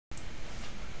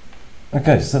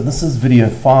Okay, so this is video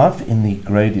 5 in the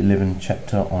grade 11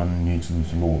 chapter on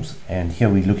Newton's laws, and here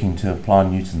we're looking to apply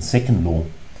Newton's second law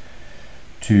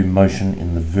to motion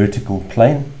in the vertical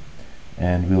plane,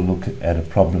 and we'll look at a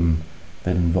problem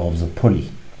that involves a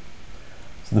pulley.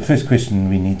 So the first question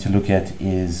we need to look at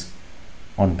is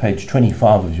on page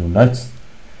 25 of your notes,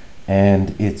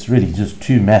 and it's really just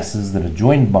two masses that are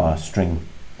joined by a string,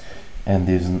 and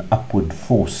there's an upward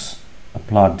force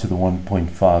applied to the 1.5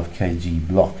 kg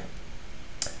block.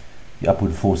 The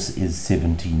upward force is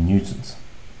 70 newtons.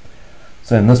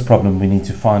 So in this problem we need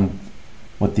to find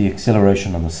what the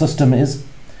acceleration on the system is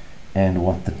and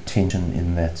what the tension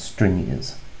in that string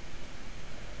is.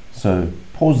 So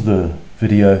pause the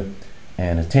video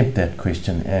and attempt that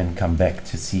question and come back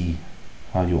to see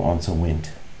how your answer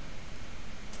went.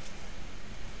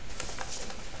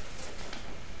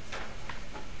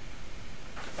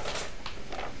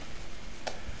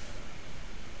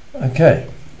 Okay.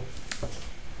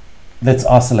 Let's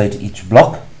isolate each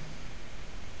block.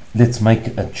 Let's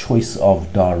make a choice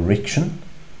of direction.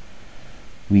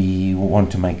 We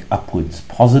want to make upwards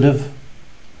positive,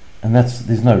 and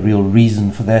there's no real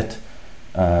reason for that.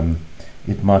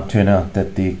 It might turn out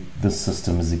that this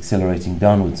system is accelerating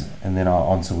downwards, and then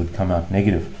our answer would come out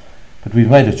negative. But we've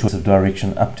made a choice of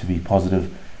direction up to be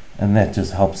positive, and that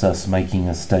just helps us making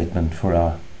a statement for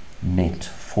our net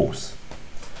force.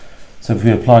 So if we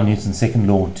apply Newton's second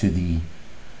law to the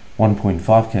 1.5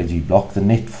 kg block, the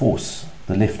net force,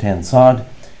 the left hand side,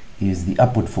 is the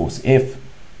upward force F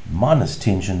minus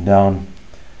tension down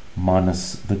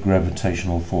minus the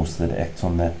gravitational force that acts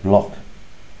on that block,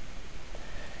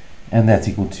 and that's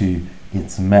equal to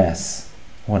its mass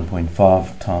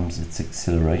 1.5 times its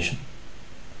acceleration.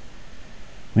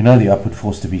 We know the upward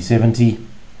force to be 70,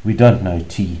 we don't know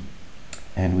T,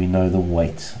 and we know the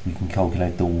weight. We can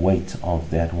calculate the weight of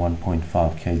that 1.5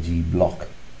 kg block.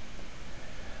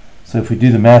 So if we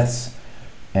do the maths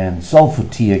and solve for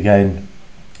T again,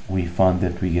 we find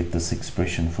that we get this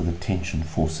expression for the tension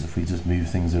force if we just move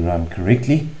things around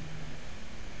correctly.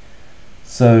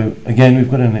 So again, we've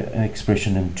got an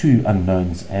expression in two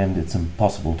unknowns, and it's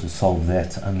impossible to solve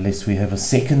that unless we have a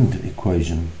second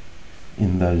equation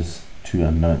in those two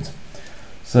unknowns.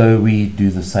 So we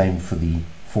do the same for the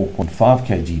 4.5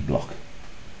 kg block.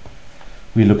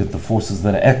 We look at the forces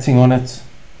that are acting on it.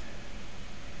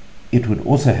 It would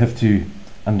also have to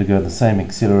undergo the same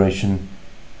acceleration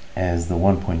as the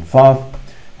 1.5,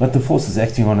 but the forces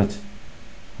acting on it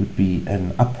would be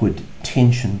an upward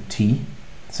tension T,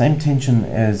 same tension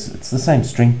as, it's the same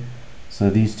string, so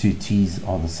these two T's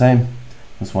are the same.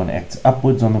 This one acts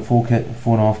upwards on the 4.5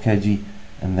 kg,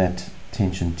 and that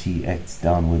tension T acts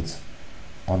downwards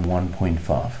on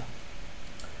 1.5.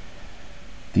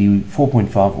 The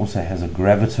 4.5 also has a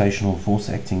gravitational force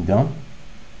acting down.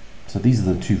 So these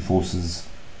are the two forces,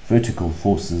 vertical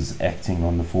forces acting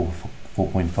on the 4.5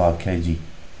 kg.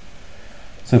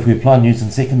 So if we apply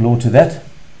Newton's second law to that,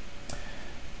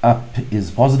 up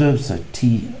is positive, so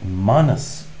T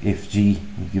minus Fg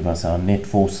will give us our net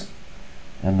force,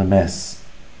 and the mass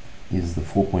is the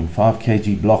 4.5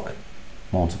 kg block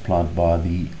multiplied by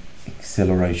the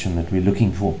acceleration that we're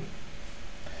looking for.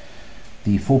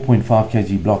 The 4.5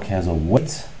 kg block has a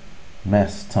weight,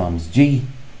 mass times g,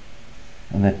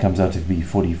 and that comes out to be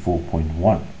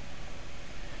 44.1.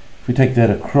 If we take that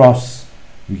across,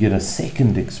 we get a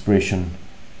second expression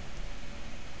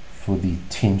for the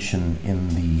tension in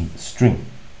the string.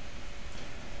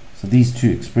 So these two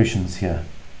expressions here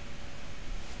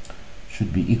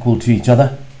should be equal to each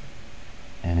other,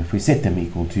 and if we set them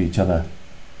equal to each other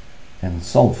and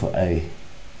solve for A,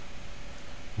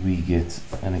 we get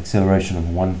an acceleration of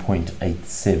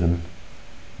 1.87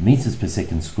 meters per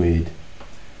second squared,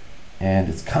 and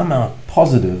it's come out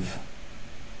positive.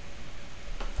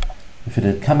 If it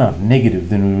had come out negative,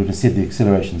 then we would have said the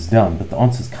acceleration's down, but the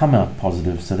answer's come out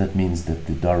positive, so that means that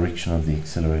the direction of the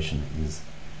acceleration is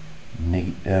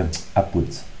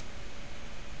upwards.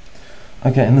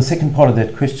 Okay, in the second part of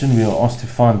that question, we are asked to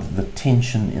find the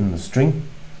tension in the string.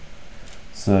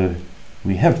 So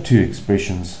we have two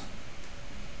expressions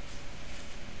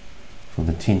for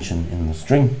the tension in the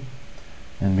string,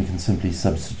 and we can simply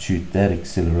substitute that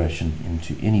acceleration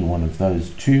into any one of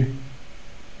those two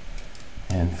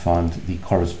and find the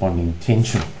corresponding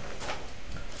tension.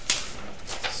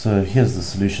 So here's the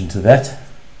solution to that.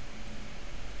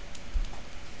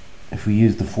 If we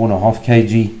use the 4.5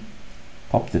 kg,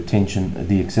 pop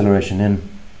the acceleration in,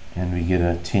 and we get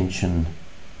a tension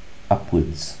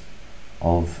upwards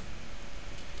of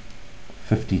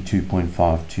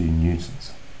 52.52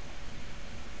 newtons.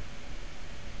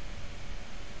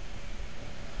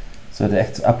 So it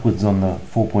acts upwards on the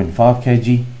 4.5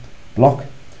 kg, block.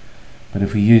 But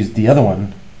if we used the other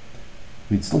one,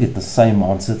 we'd still get the same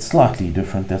answer. It's slightly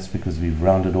different. That's because we've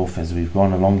rounded off as we've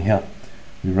gone along here.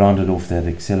 We rounded off that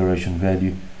acceleration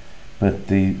value, but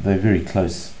they're very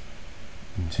close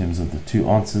in terms of the two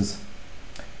answers.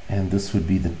 And this would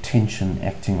be the tension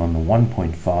acting on the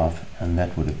 1.5, and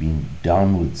that would have been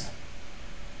downwards.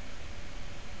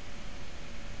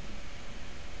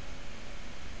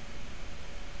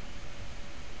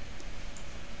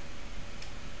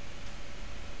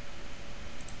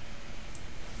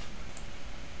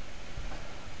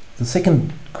 The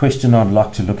second question I'd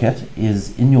like to look at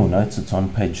is in your notes. It's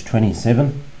on page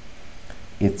 27.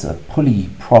 It's a pulley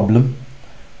problem.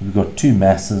 We've got two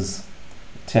masses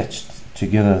attached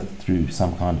together through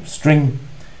some kind of string,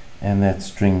 and that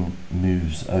string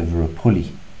moves over a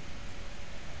pulley.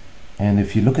 And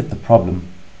if you look at the problem,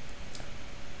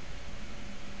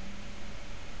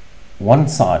 one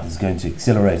side is going to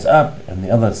accelerate up and the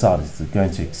other side is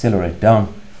going to accelerate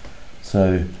down.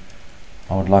 So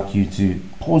I would like you to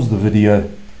pause the video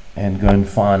and go and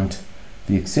find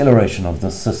the acceleration of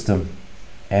this system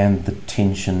and the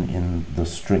tension in the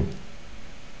string.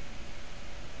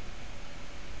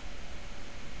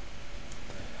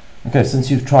 Okay, since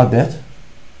you've tried that,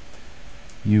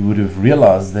 you would have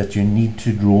realized that you need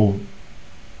to draw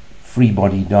free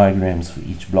body diagrams for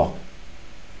each block.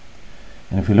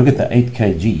 And if we look at the 8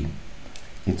 kg,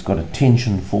 it's got a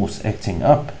tension force acting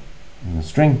up in the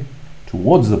string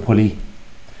towards the pulley.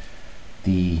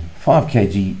 The 5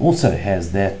 kg also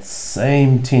has that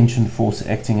same tension force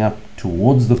acting up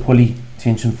towards the pulley.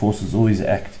 Tension forces always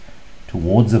act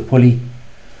towards the pulley,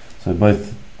 so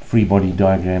both free body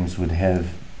diagrams would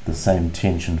have the same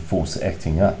tension force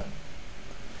acting up.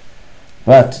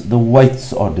 But the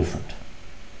weights are different.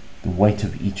 The weight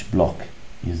of each block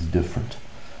is different.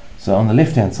 So on the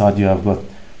left hand side here I've got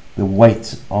the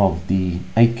weight of the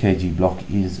 8 kg block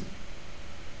is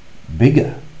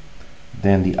bigger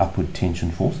than the upward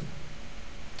tension force,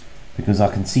 because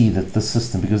I can see that this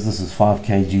system, because this is 5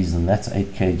 kgs and that's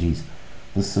 8 kgs,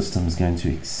 this system is going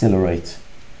to accelerate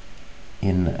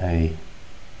in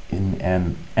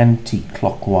an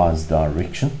anti-clockwise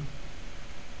direction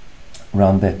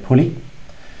around that pulley,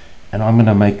 and I'm going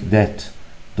to make that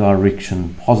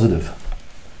direction positive.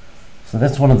 So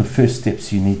that's one of the first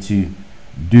steps you need to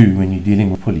do when you're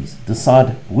dealing with pulleys.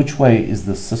 Decide which way is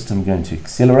the system going to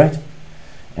accelerate,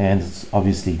 and it's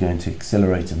obviously going to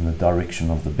accelerate in the direction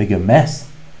of the bigger mass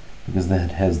because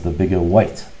that has the bigger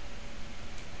weight.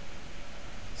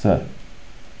 So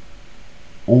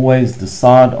always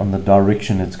decide on the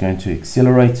direction it's going to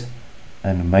accelerate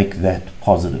and make that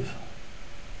positive.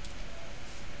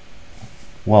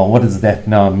 Well, what does that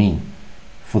now mean?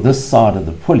 For this side of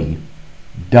the pulley,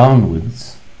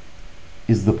 downwards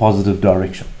is the positive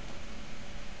direction.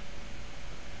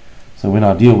 So when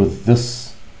I deal with this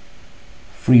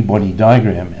free body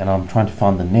diagram and I'm trying to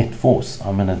find the net force,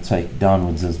 I'm going to take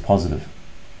downwards as positive.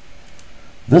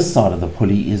 This side of the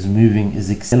pulley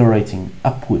is accelerating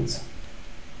upwards.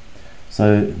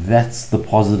 So that's the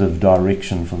positive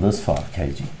direction for this 5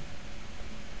 kg.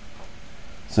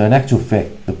 So in actual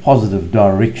fact, the positive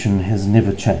direction has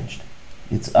never changed.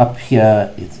 It's up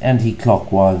here, it's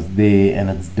anti-clockwise there, and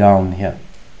it's down here.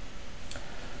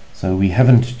 So we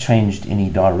haven't changed any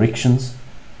directions.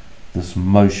 This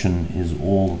motion is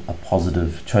all a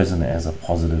positive, chosen as a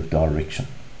positive direction.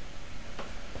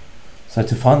 So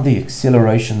to find the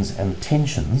accelerations and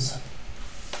tensions,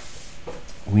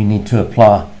 we need to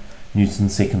apply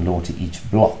Newton's second law to each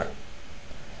block.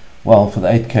 Well, for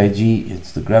the 8 kg,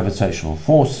 it's the gravitational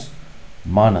force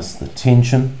minus the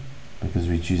tension, because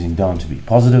we're choosing down to be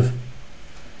positive,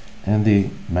 and the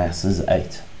mass is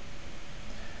 8.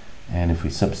 And if we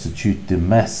substitute the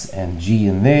mass and g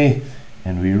in there,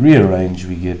 and we rearrange,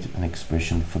 we get an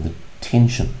expression for the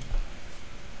tension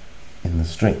in the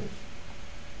string.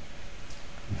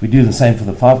 If we do the same for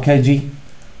the 5 kg,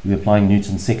 we're applying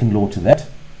Newton's second law to that.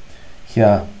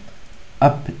 Here,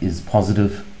 up is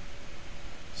positive,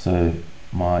 so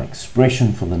my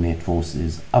expression for the net force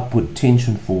is upward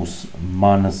tension force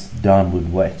minus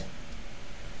downward weight.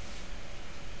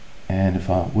 And if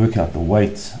I work out the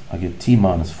weight, I get T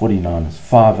minus 49 is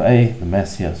 5A, the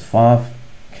mass here is 5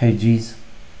 kgs,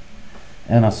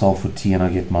 and I solve for T and I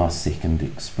get my second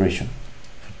expression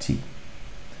for T.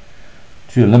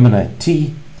 To eliminate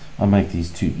T, I make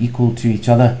these two equal to each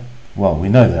other. Well, we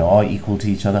know they are equal to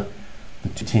each other. The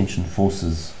two tension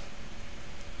forces,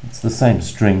 it's the same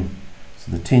string,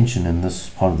 so the tension in this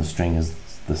part of the string is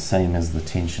the same as the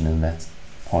tension in that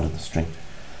part of the string.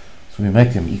 So we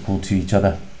make them equal to each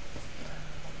other,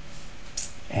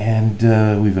 and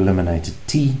we've eliminated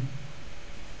T.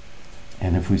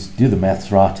 And if we do the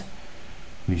maths right,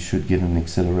 we should get an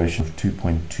acceleration of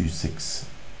 2.26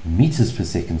 meters per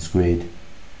second squared,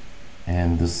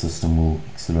 and the system will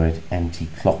accelerate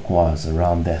anti-clockwise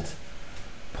around that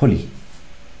pulley.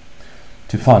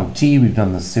 To find t, we've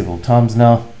done this several times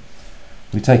now.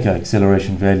 We take our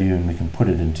acceleration value and we can put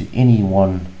it into any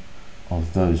one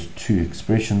of those two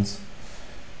expressions.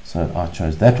 So I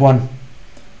chose that one,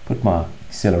 put my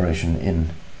acceleration in,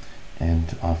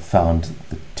 and I found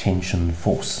the tension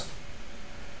force.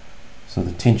 So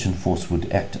the tension force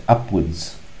would act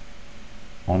upwards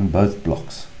on both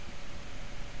blocks.